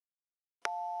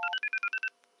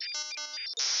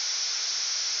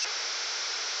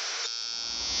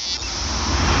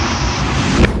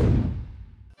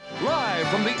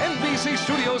ABC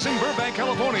Studios in Burbank,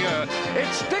 California.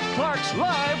 It's Dick Clark's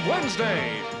Live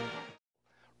Wednesday.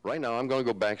 Right now, I'm going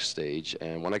to go backstage,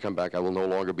 and when I come back, I will no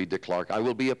longer be Dick Clark. I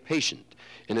will be a patient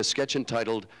in a sketch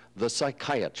entitled The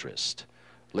Psychiatrist.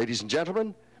 Ladies and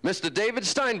gentlemen, Mr. David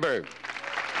Steinberg.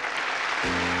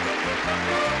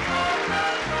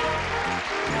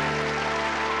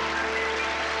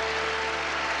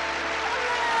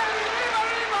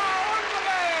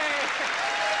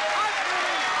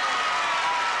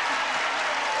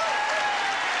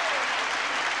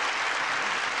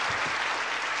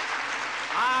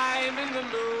 I'm in the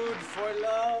mood for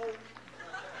love,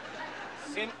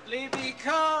 simply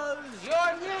because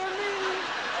you're near me.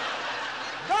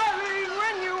 Darling,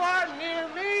 when you are near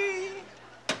me.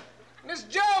 Miss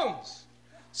Jones,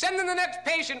 send in the next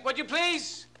patient, would you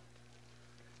please?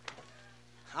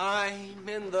 I'm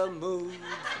in the mood.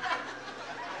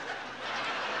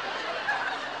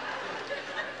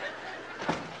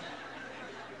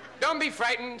 Don't be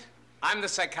frightened. I'm the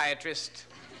psychiatrist.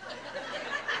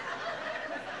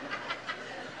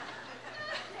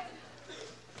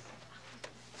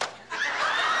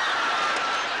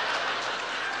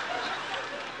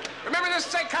 Remember this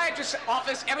psychiatrist's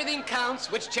office, everything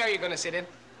counts. Which chair are you going to sit in?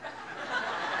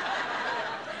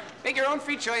 Make your own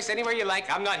free choice anywhere you like.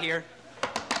 I'm not here.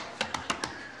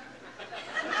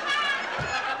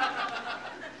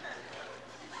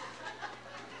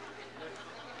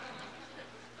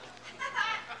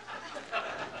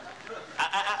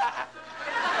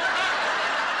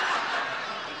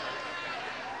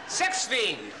 Sex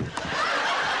fiend.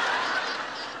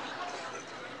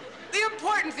 The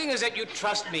important thing is that you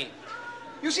trust me.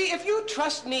 You see, if you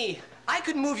trust me, I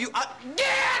could move you out.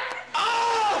 Get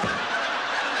off!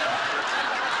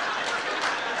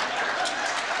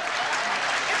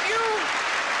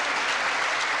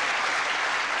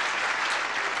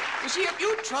 If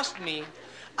you trust me,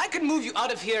 I could move you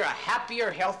out of here a happier,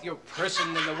 healthier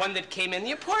person than the one that came in.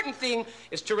 The important thing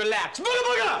is to relax. Booga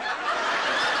booga!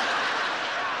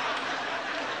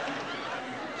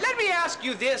 Let me ask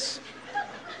you this.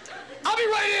 I'll be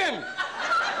right in.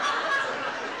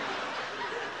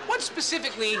 What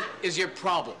specifically is your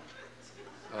problem?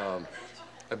 I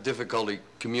have difficulty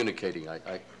communicating.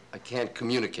 I can't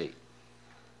communicate.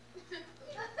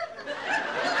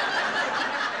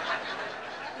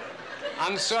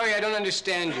 I'm sorry, I don't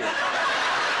understand you.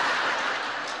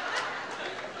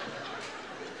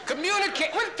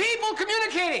 Communicate with people,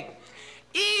 communicating.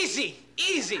 Easy,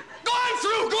 easy. Go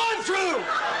on through.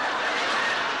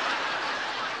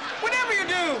 Whatever you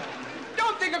do,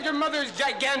 don't think of your mother's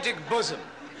gigantic bosom.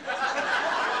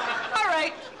 All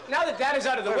right, now that that is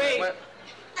out of the way. Wait.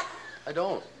 I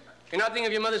don't. You're not thinking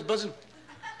of your mother's bosom?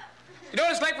 You know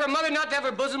what it's like for a mother not to have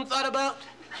her bosom thought about?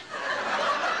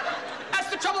 That's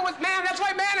the trouble with man. That's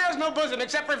why man has no bosom,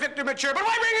 except for Victor Mature. But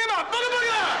why bring him up? Booga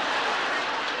booga!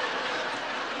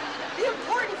 The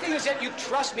important thing is that you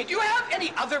trust me. Do you have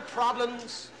any other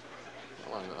problems?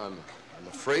 Well, I'm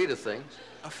afraid of things.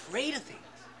 Afraid of things?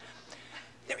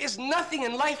 There is nothing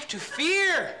in life to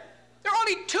fear. There are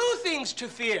only two things to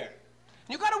fear. And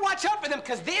you got to watch out for them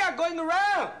because they are going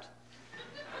around.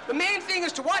 The main thing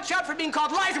is to watch out for being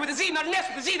called Liza with a Z, not an S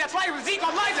with a Z. That's Liza with a Z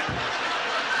called Liza.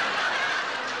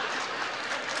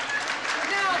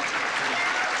 Now,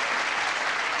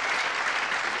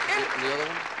 And the other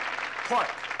one? pork.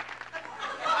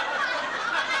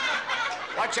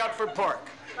 Watch out for pork.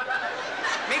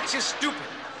 Makes you stupid.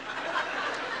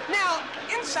 Now,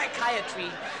 in psychiatry,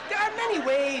 there are many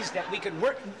ways that we can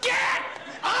work. Get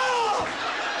off!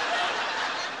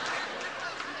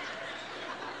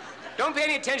 Don't pay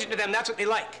any attention to them. That's what they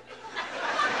like.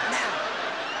 Now,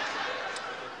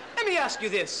 let me ask you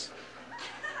this.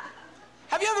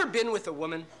 Have you ever been with a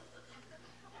woman?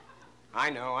 I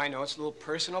know, it's a little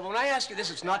personal, but when I ask you this,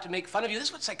 it's not to make fun of you. This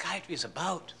is what psychiatry is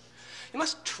about. You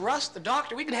must trust the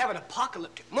doctor. We can have an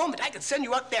apocalyptic moment. I can send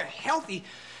you out there healthy.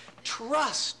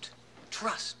 Trust.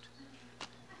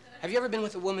 Have you ever been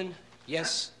with a woman,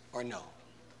 yes or no?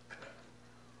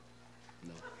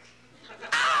 No.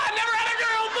 Ah, never had a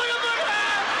girl! Booga booga!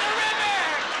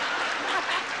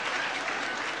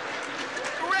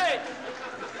 Great.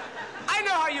 I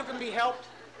know how you can be helped.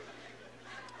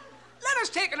 Let us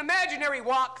take an imaginary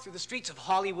walk through the streets of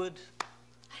Hollywood.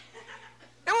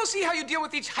 And we'll see how you deal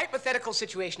with each hypothetical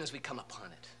situation as we come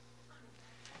upon it.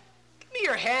 Give me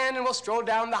your hand and we'll stroll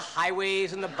down the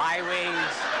highways and the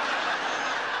byways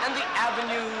and the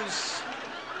avenues.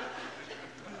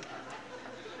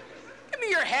 Give me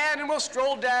your hand and we'll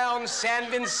stroll down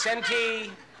San Vicente,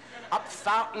 up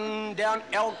Fountain, down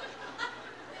Elk.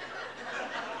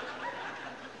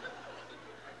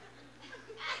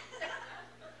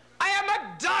 I am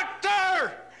a doctor!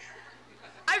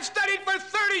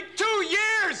 32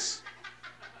 years!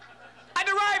 I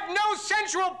derive no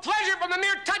sensual pleasure from the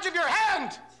mere touch of your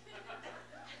hand!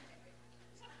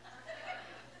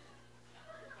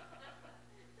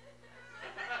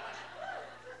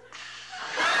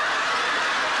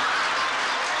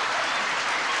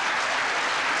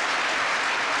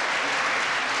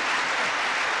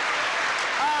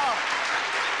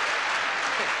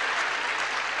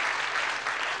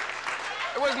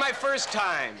 It was my first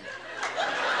time.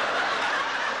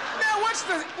 Now,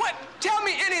 tell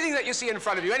me anything that you see in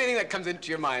front of you, anything that comes into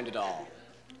your mind at all.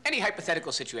 Any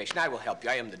hypothetical situation, I will help you.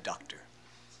 I am the doctor.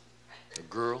 A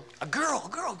girl? A girl,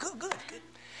 good.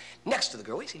 Next to the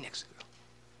girl, what do you see next to the girl?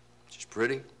 She's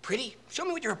pretty. Pretty? Show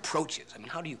me what your approach is. I mean,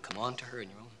 how do you come on to her in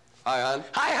your own? Hi, hon.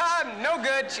 Hi, hon. No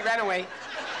good. She ran away.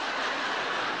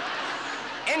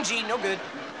 NG, no good.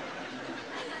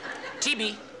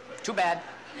 TB, too bad.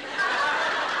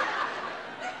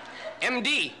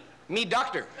 MD, me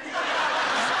doctor.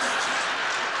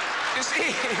 You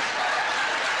see,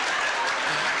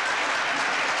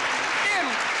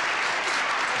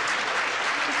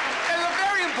 there's a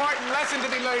very important lesson to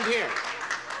be learned here.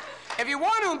 If you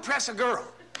want to impress a girl,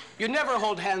 you never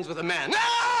hold hands with a man.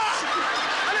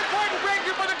 Ah! An important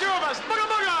breakthrough for the two of us. Booga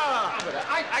booga!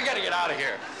 I gotta get out of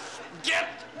here. Get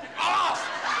off!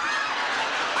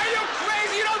 Are you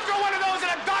crazy? You don't throw one of those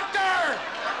at a doctor!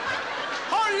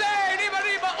 Ole, riba,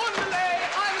 riba, undale,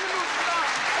 I'm the Musa.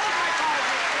 Hold my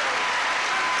collar.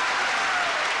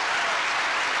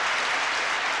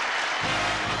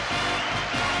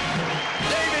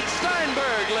 David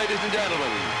Steinberg, ladies and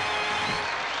gentlemen.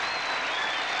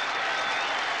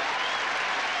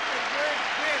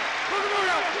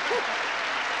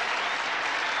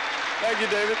 Thank you,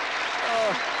 David.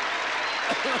 Oh.